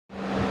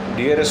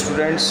Dear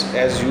students,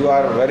 as you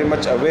are very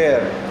much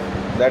aware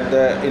that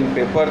in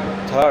paper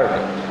third,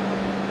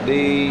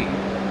 the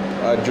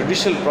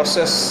judicial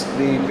process,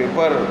 the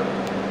paper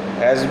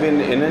has been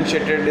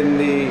enunciated in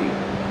the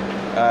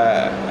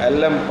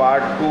LL.M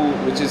part 2,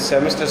 which is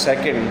semester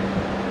second.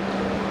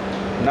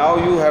 Now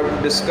you have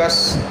to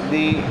discuss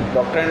the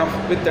doctrine of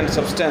pith and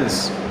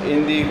substance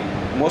in the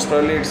most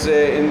probably it's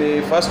in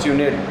the first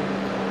unit.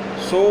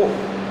 So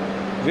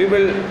we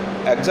will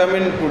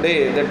examine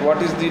today that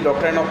what is the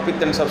doctrine of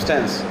pith and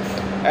substance,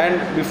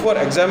 and before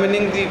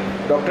examining the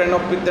doctrine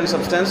of pith and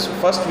substance,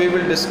 first we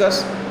will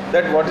discuss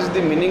that what is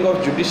the meaning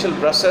of judicial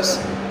process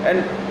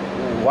and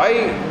why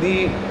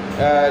the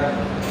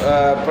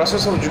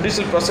process of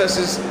judicial process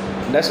is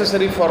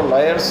necessary for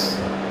lawyers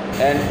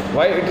and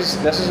why it is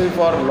necessary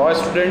for law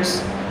students,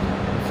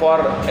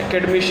 for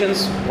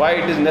academicians, why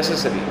it is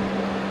necessary.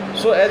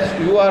 So as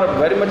you are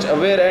very much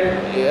aware,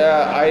 and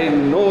I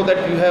know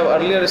that you have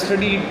earlier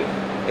studied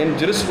in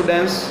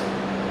jurisprudence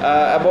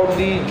about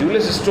the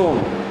Julius Stone.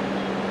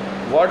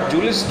 What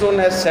Julius Stone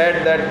has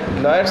said that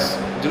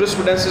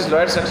jurisprudence is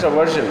lawyer's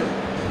extraversion,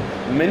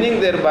 meaning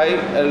thereby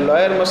a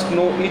lawyer must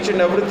know each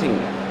and everything.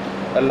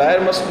 A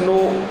lawyer must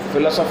know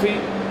philosophy,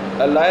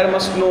 a lawyer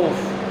must know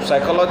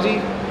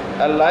psychology,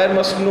 a lawyer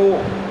must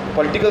know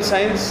political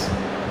science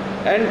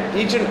and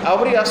each and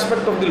every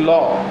aspect of the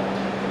law.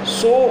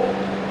 So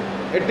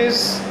it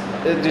is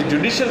the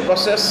judicial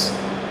process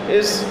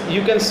is,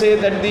 you can say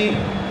that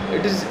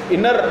it is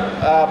inner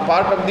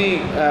part of the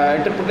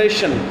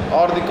interpretation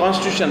or the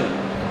constitution.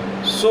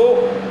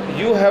 So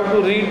you have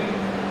to read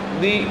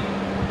the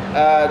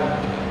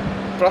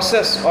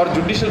process or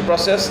judicial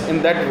process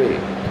in that way.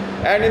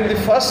 And in the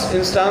first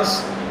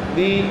instance,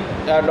 the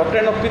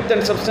doctrine of pith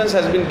and substance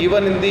has been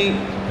given in the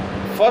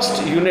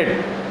first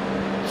unit.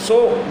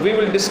 So we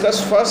will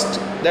discuss first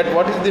that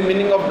what is the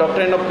meaning of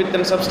doctrine of pith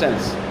and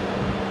substance.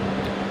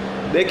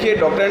 देखिए,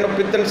 doctrine of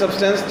pith and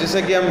substance,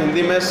 जिसे कि हम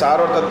हिंदी में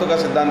सार और तत्व का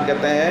सिद्धांत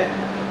कहते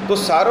हैं, तो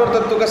सार और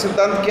तत्व का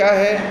सिद्धांत क्या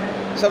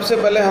है? सबसे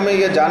पहले हमें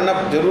यह जानना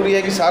जरूरी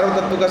है कि सार और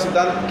तत्व का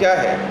सिद्धांत क्या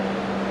है।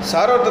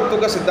 सार और तत्व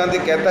का सिद्धांत ये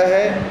कहता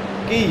है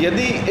कि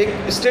यदि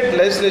एक स्टेट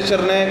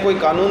लेजिस्लेचर ने कोई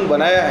कानून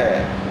बनाया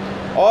है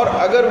और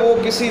अगर वो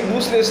किसी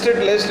दूसरे स्टेट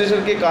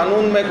लेजिस्लेचर के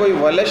कानून में कोई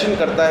वायलेशन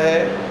करता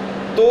है,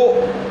 तो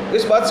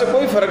इस बात से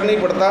कोई फ़र्क नहीं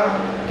पड़ता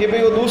कि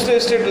भाई वो दूसरे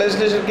स्टेट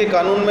लेजिस्लेचर के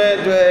कानून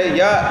में जो है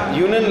या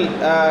यूनियन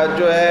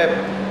जो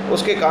है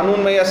उसके कानून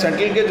में या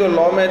सेंट्रल के जो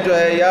लॉ में जो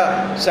है या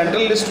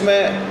सेंट्रल लिस्ट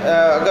में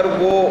अगर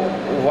वो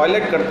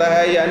वायलेट करता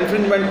है या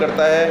इन्फ्रिंजमेंट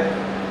करता है,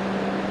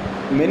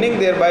 मीनिंग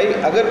देयर बाई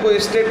अगर कोई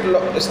स्टेट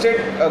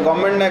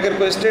गवर्नमेंट ने अगर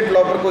कोई स्टेट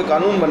लॉ पर कोई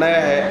कानून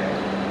बनाया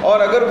है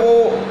और अगर वो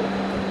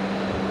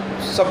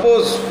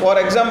सपोज़ फॉर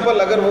एग्ज़ाम्पल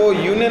अगर वो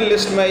यूनियन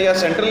लिस्ट में या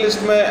सेंट्रल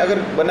लिस्ट में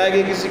अगर बनाए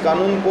गए किसी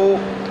कानून को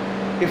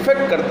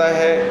इफ़ेक्ट करता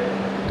है,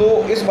 तो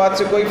इस बात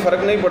से कोई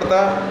फ़र्क नहीं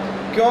पड़ता,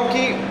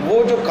 क्योंकि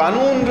वो जो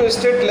कानून जो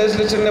स्टेट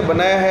लेजिस्लेचर ने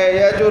बनाया है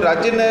या जो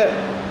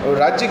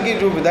राज्य की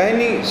जो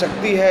विधायनी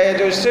शक्ति है या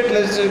जो स्टेट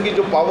लेजिस्लेचर की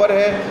जो पावर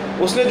है,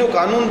 उसने जो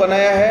कानून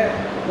बनाया है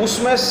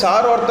उसमें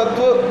सार और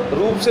तत्व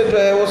रूप से जो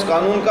है उस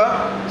कानून का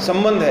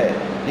संबंध है।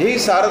 यही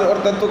सार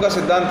और तत्व का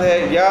सिद्धांत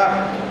है, या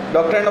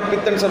doctrine of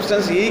pith and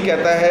substance यही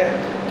कहता है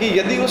कि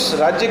यदि उस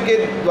राज्य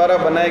के द्वारा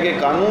बनाए गए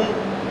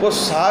कानून को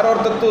सार और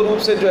तत्व रूप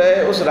से जो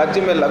है उस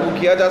राज्य में लागू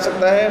किया जा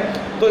सकता है,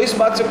 तो इस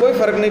बात से कोई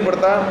फ़र्क नहीं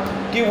पड़ता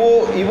कि वो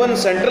इवन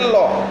सेंट्रल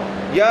लॉ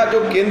या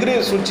जो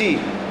केंद्रीय सूची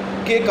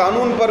के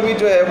कानून पर भी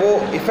जो है वो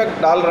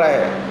इफ़ेक्ट डाल रहा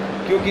है।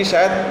 क्योंकि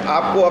शायद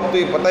आपको अब तो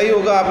ये पता ही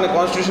होगा, आपने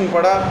कॉन्स्टिट्यूशन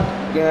पढ़ा,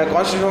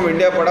 कॉन्स्टिट्यूशन ऑफ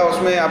इंडिया पढ़ा,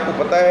 उसमें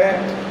आपको पता है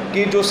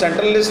कि जो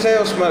सेंट्रल लिस्ट है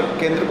उसमें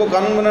केंद्र को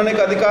कानून बनाने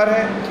का अधिकार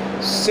है,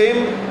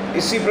 सेम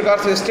इसी प्रकार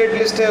से स्टेट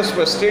लिस्ट है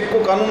उसमें स्टेट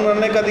को कानून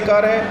बनाने का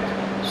अधिकार है।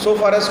 सो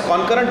far as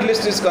concurrent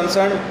list is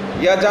concern,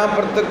 या जहाँ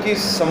पर तक की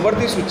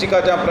समवर्ती सूची का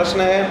जहाँ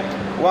प्रश्न है,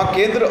 वहाँ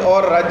केंद्र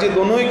और राज्य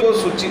दोनों ही को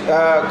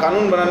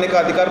कानून बनाने का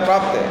अधिकार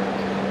प्राप्त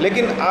है।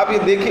 लेकिन आप ये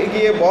देखिए कि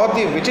ये बहुत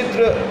ही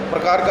विचित्र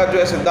प्रकार का जो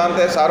है सिद्धांत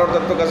है सार और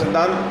तत्व का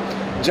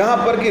सिद्धांत, जहाँ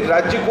पर कि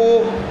राज्य को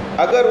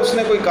अगर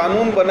उसने कोई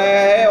कानून बनाया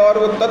है और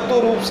वो तत्व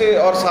रूप से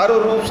और सारो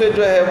रूप से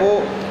जो है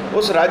वो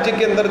उस राज्य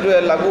के अंदर जो है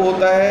लागू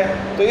होता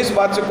है, तो इस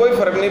बात से कोई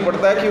फ़र्क नहीं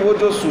पड़ता है कि वो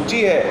जो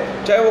सूची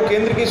है, चाहे वो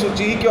केंद्र की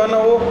सूची ही क्यों ना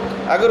हो,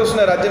 अगर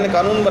उसने राज्य ने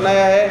कानून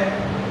बनाया है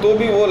तो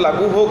भी वो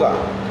लागू होगा।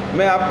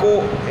 मैं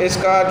आपको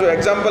इसका जो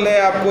एग्ज़ाम्पल है,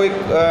 आपको एक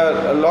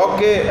लॉ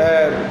के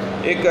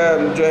एक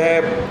जो है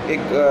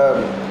एक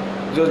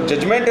जो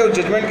जजमेंट है उस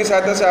जजमेंट की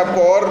सहायता से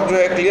आपको और जो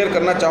है क्लियर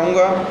करना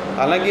चाहूँगा।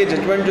 हालांकि ये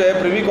जजमेंट जो है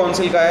प्रिवी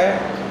काउंसिल का है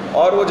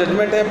और वो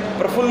जजमेंट है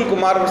Praful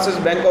Kumar versus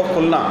bank of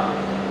खुलना,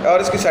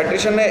 और इसकी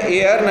साइटेशन है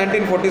AR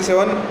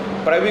 1947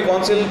 प्राइवी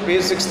काउंसिल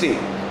पेज 60।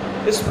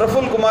 इस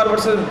Praful Kumar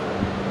versus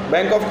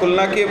bank of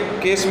खुलना के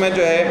केस में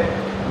जो है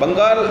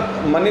बंगाल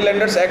मनी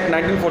लेंडर्स एक्ट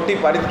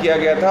 1940 पारित किया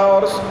गया था,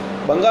 और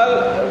बंगाल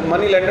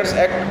मनी लेंडर्स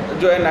एक्ट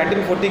जो है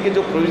 1940 के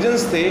जो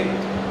प्रोविजंस थे,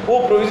 वो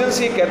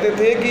प्रोविजंस ये कहते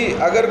थे कि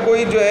अगर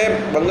कोई जो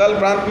है बंगाल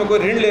प्रांत में कोई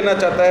ऋण लेना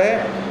चाहता है,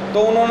 तो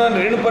उन्होंने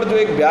ऋण पर जो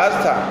एक ब्याज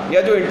था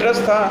या जो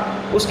इंटरेस्ट था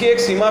उसकी एक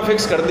सीमा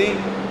फिक्स कर दी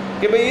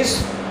कि भाई इस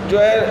जो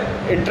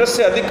है इंटरेस्ट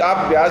से अधिक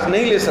आप ब्याज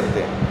नहीं ले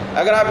सकते।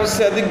 अगर आप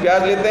इससे अधिक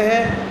ब्याज लेते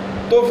हैं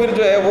तो फिर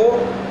जो है वो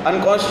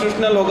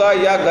अनकॉन्स्टिट्यूशनल होगा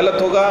या गलत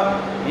होगा,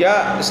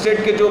 या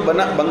स्टेट के जो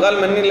बंगाल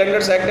मनी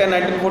लेंडर्स एक्ट है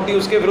 1940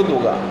 उसके विरुद्ध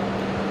होगा।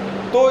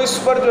 तो इस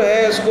पर जो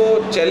है इसको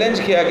चैलेंज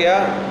किया गया।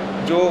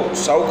 जो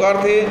साहूकार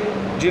थे,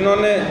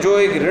 जिन्होंने जो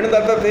एक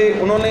ऋणदाता थे,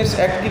 उन्होंने इस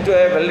एक्ट की जो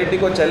है वैलिडिटी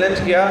को चैलेंज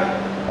किया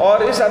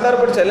और इस आधार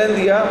पर चैलेंज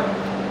दिया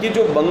कि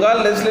जो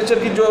बंगाल लेजिस्लेचर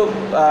की जो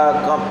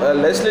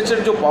लेजिस्लेचर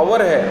जो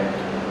पावर है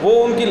वो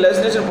उनकी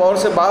लेजिस्लेचर पावर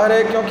से बाहर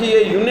है, क्योंकि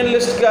ये यूनियन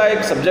लिस्ट का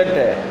एक सब्जेक्ट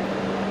है।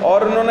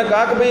 और उन्होंने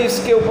कहा कि भाई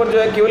इसके ऊपर जो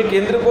है केवल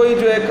केंद्र को ही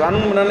जो है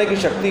कानून बनाने की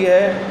शक्ति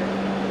है।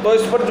 तो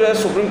इस पर जो है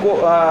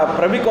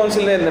प्रिवी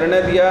काउंसिल ने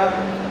निर्णय दिया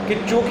कि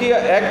चूँकि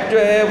यह एक्ट जो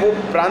है वो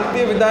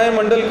प्रांतीय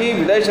विधानमंडल की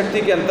विधायी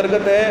शक्ति के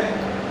अंतर्गत है,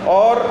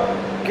 और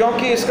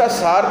क्योंकि इसका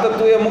सार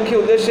तत्व या मुख्य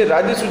उद्देश्य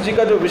राज्य सूची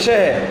का जो विषय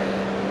है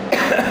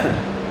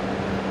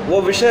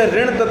वो विषय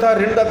ऋण तथा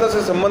ऋणदाता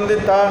से संबंधित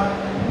था,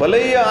 भले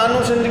ही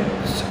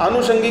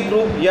आनुषंगिक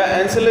रूप या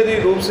एंसिलरी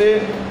रूप से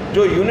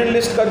जो यूनियन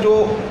लिस्ट का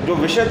जो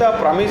विषय था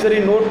प्रामिसरी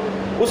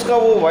नोट उसका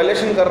वो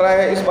वायलेशन कर रहा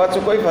है, इस बात से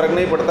कोई फ़र्क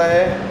नहीं पड़ता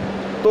है।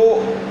 तो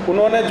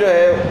उन्होंने जो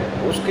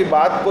है उसकी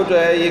बात को जो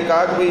है ये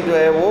कहा कि भाई जो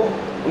है वो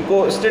उनको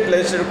स्टेट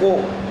लेजिस्लेचर को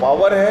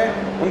पावर है,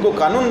 उनको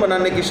कानून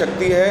बनाने की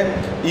शक्ति है,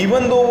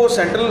 इवन दो वो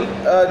सेंट्रल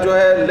जो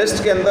है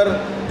लिस्ट के अंदर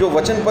जो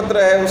वचन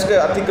पत्र है उसके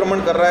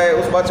अतिक्रमण कर रहा है,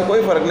 उस बात से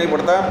कोई फ़र्क नहीं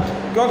पड़ता,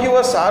 क्योंकि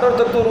वह सार और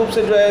तत्व रूप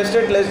से जो है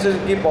स्टेट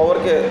लेजिस्लेचर की पावर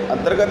के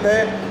अंतर्गत है,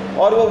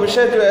 और वो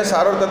विषय जो है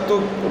सार और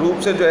तत्व रूप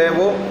से जो है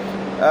वो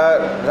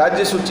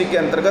राज्य सूची के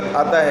अंतर्गत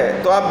आता है।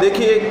 तो आप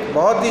देखिए एक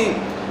बहुत ही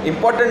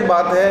इम्पॉर्टेंट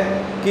बात है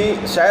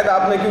कि शायद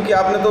आपने, क्योंकि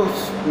आपने तो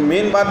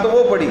मेन बात तो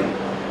वो पढ़ी,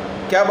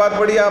 क्या बात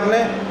पढ़ी आपने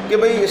कि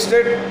भाई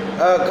स्टेट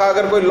का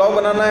अगर कोई लॉ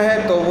बनाना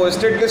है तो वो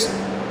स्टेट लिस्ट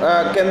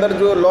के अंदर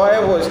जो लॉ है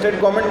वो स्टेट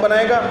गवर्नमेंट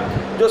बनाएगा,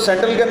 जो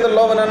सेंट्रल के अंदर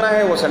लॉ बनाना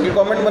है वो सेंट्रल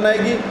गवर्नमेंट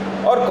बनाएगी,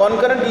 और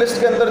कॉन्करेंट लिस्ट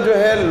के अंदर जो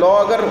है लॉ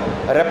अगर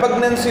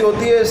रेपग्नेंसी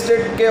होती है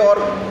स्टेट के और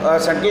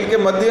सेंट्रल के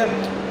मध्य,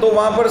 तो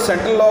वहाँ पर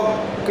सेंट्रल लॉ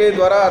के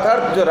द्वारा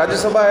अर्थात जो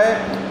राज्यसभा है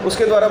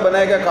उसके द्वारा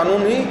बनाया गया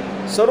कानून ही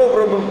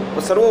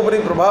सर्वोपरि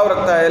प्रभाव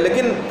रखता है।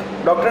 लेकिन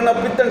doctrine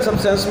of pith and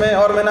substance में,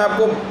 और मैंने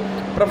आपको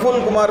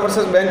Praful Kumar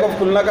versus bank of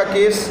खुलना का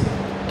केस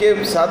के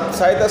साथ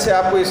सहायता से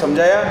आपको ये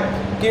समझाया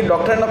कि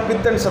doctrine of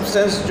pith and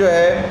substance जो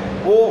है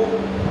वो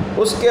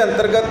उसके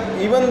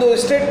अंतर्गत इवन दो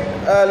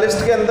स्टेट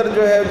लिस्ट के अंदर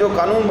जो है जो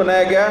कानून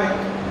बनाया गया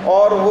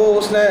और वो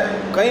उसने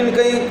कहीं न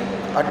कहीं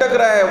अटक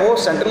रहा है, वो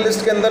सेंट्रल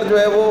लिस्ट के अंदर जो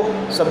है वो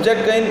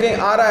सब्जेक्ट कहीं न कहीं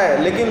आ रहा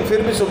है, लेकिन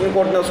फिर भी सुप्रीम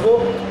कोर्ट ने उसको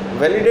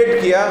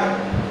वैलिडेट किया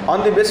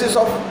on the basis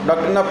of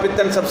doctrine of pith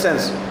and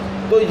substance.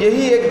 तो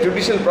यही एक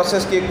जुडिशियल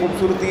प्रोसेस की एक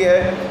खूबसूरती है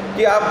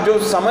कि आप जो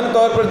सामान्य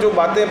तौर पर जो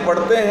बातें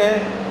पढ़ते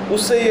हैं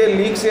उससे ये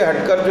लीक से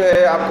हटकर जो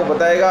है आपको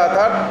बताएगा,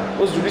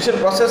 अर्थात उस जुडिशियल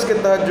प्रोसेस के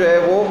तहत जो है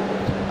वो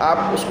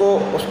आप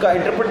उसका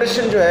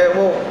इंटरप्रिटेशन जो है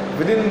वो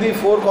with in the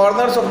four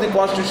corners of the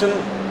constitution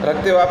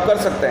रखते हुए आप कर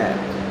सकते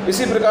हैं।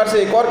 इसी प्रकार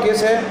से एक और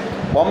केस है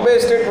Bombay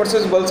state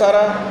versus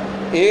Balsara,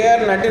 AR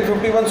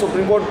 1951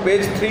 supreme court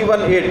page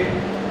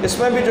 318।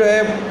 इसमें भी जो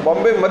है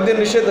बॉम्बे मद्य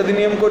निषेध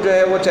अधिनियम को जो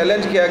है वो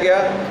चैलेंज किया गया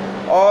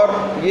और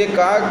ये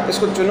कहा,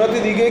 इसको चुनौती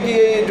दी गई कि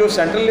ये जो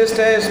सेंट्रल लिस्ट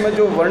है इसमें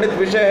जो वर्णित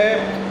विषय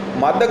है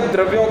मादक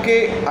द्रव्यों के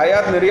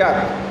आयात निर्यात,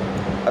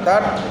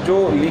 अर्थात जो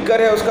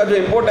लीकर है उसका जो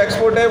इंपोर्ट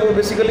एक्सपोर्ट है वो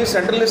बेसिकली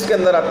सेंट्रल लिस्ट के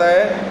अंदर आता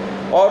है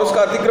और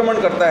उसका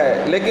अतिक्रमण करता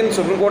है। लेकिन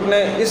सुप्रीम कोर्ट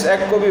ने इस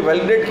एक्ट को भी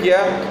वैलिडेट किया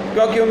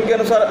क्योंकि उनके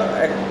अनुसार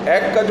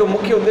एक्ट का जो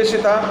मुख्य उद्देश्य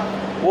था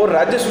वो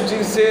राज्य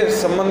सूची से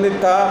संबंधित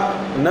था,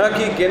 न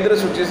कि केंद्र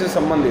सूची से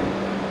संबंधित।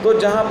 तो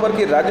जहाँ पर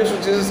कि राज्य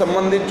सूची से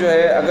संबंधित जो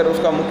है अगर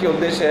उसका मुख्य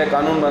उद्देश्य है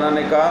कानून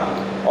बनाने का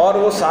और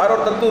वो सार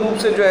और तत्व रूप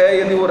से जो है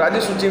यदि वो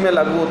राज्य सूची में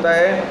लागू होता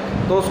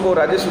है तो उसको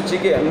राज्य सूची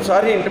के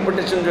अनुसार ही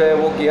इंटरप्रिटेशन जो है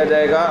वो किया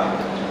जाएगा।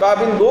 तो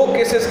आप इन दो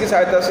केसेस की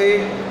सहायता से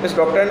इस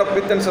doctrine of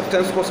pith and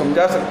substance को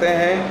समझा सकते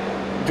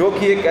हैं, जो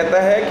कि ये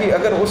कहता है कि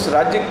अगर उस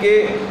राज्य के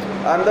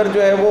अंदर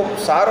जो है वो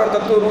सार और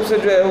तत्व रूप से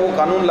जो है वो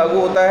कानून लागू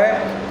होता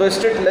है तो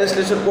स्टेट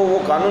लेजिस्लेचर को वो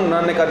कानून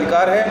बनाने का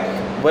अधिकार है,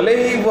 भले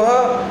ही वह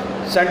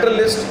सेंट्रल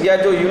लिस्ट या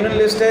जो यूनियन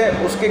लिस्ट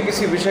है उसके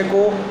किसी विषय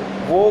को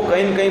वो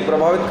कहीं न कहीं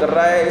प्रभावित कर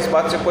रहा है, इस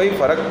बात से कोई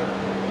फ़र्क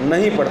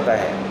नहीं पड़ता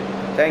है।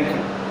 Thank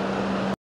you.